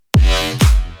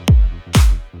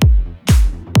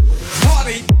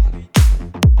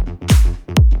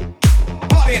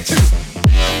and two.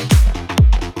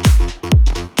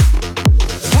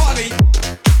 Party.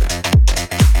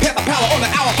 Get the power on the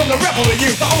hour from the rebel in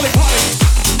you. The only party.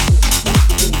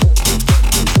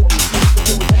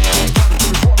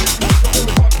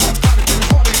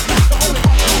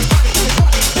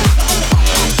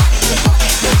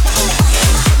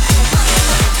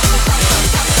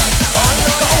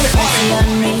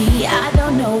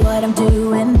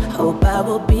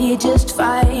 Just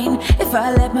fine if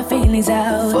I let my feelings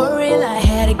out. For real, I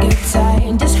had a good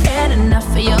time. Just had enough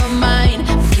of your mind.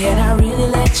 Can I really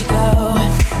let you go?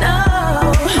 No,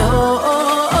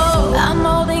 I'm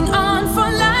holding on for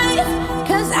life,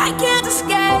 'cause I can't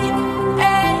escape.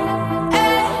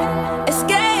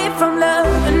 Escape from love,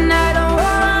 and I don't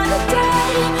wanna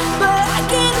die, but I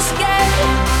can't escape.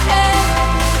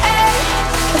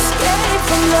 Escape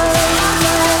from love.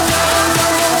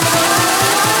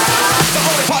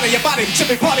 Your body should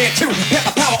be partying too. Get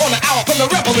the power on the hour from the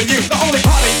rebel in you. The only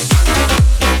party.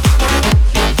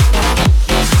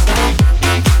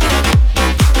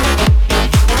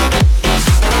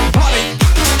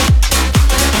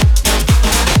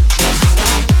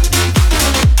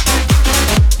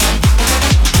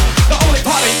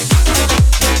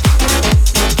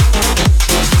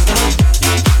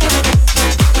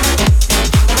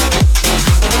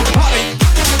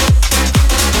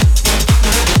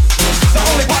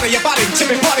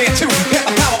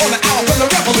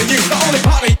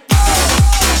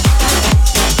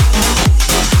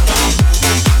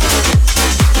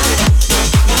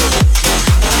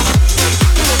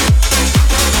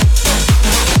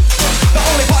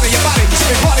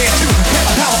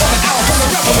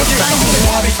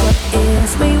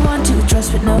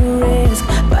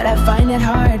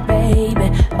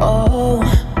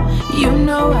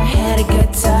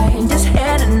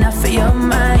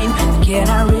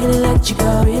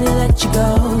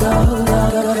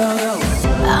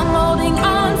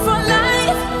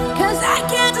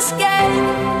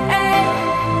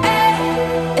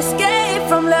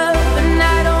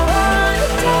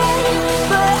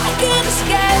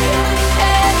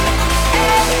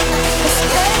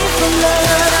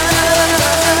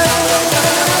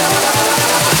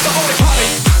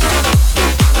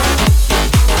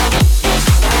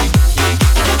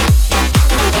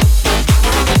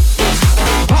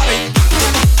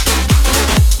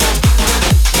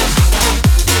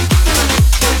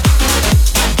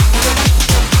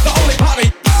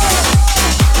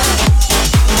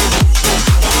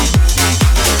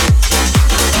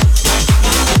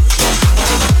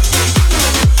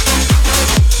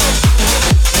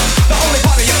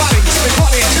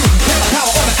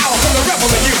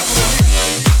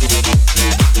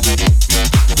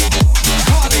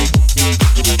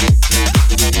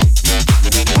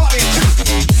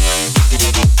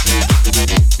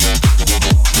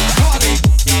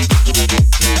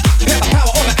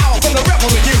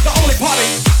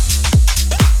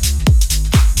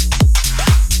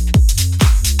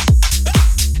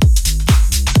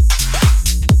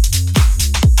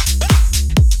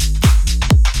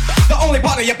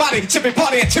 Your body should be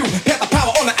partying too. Get the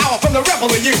power on the hour from the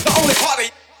rebel in you. The only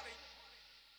party.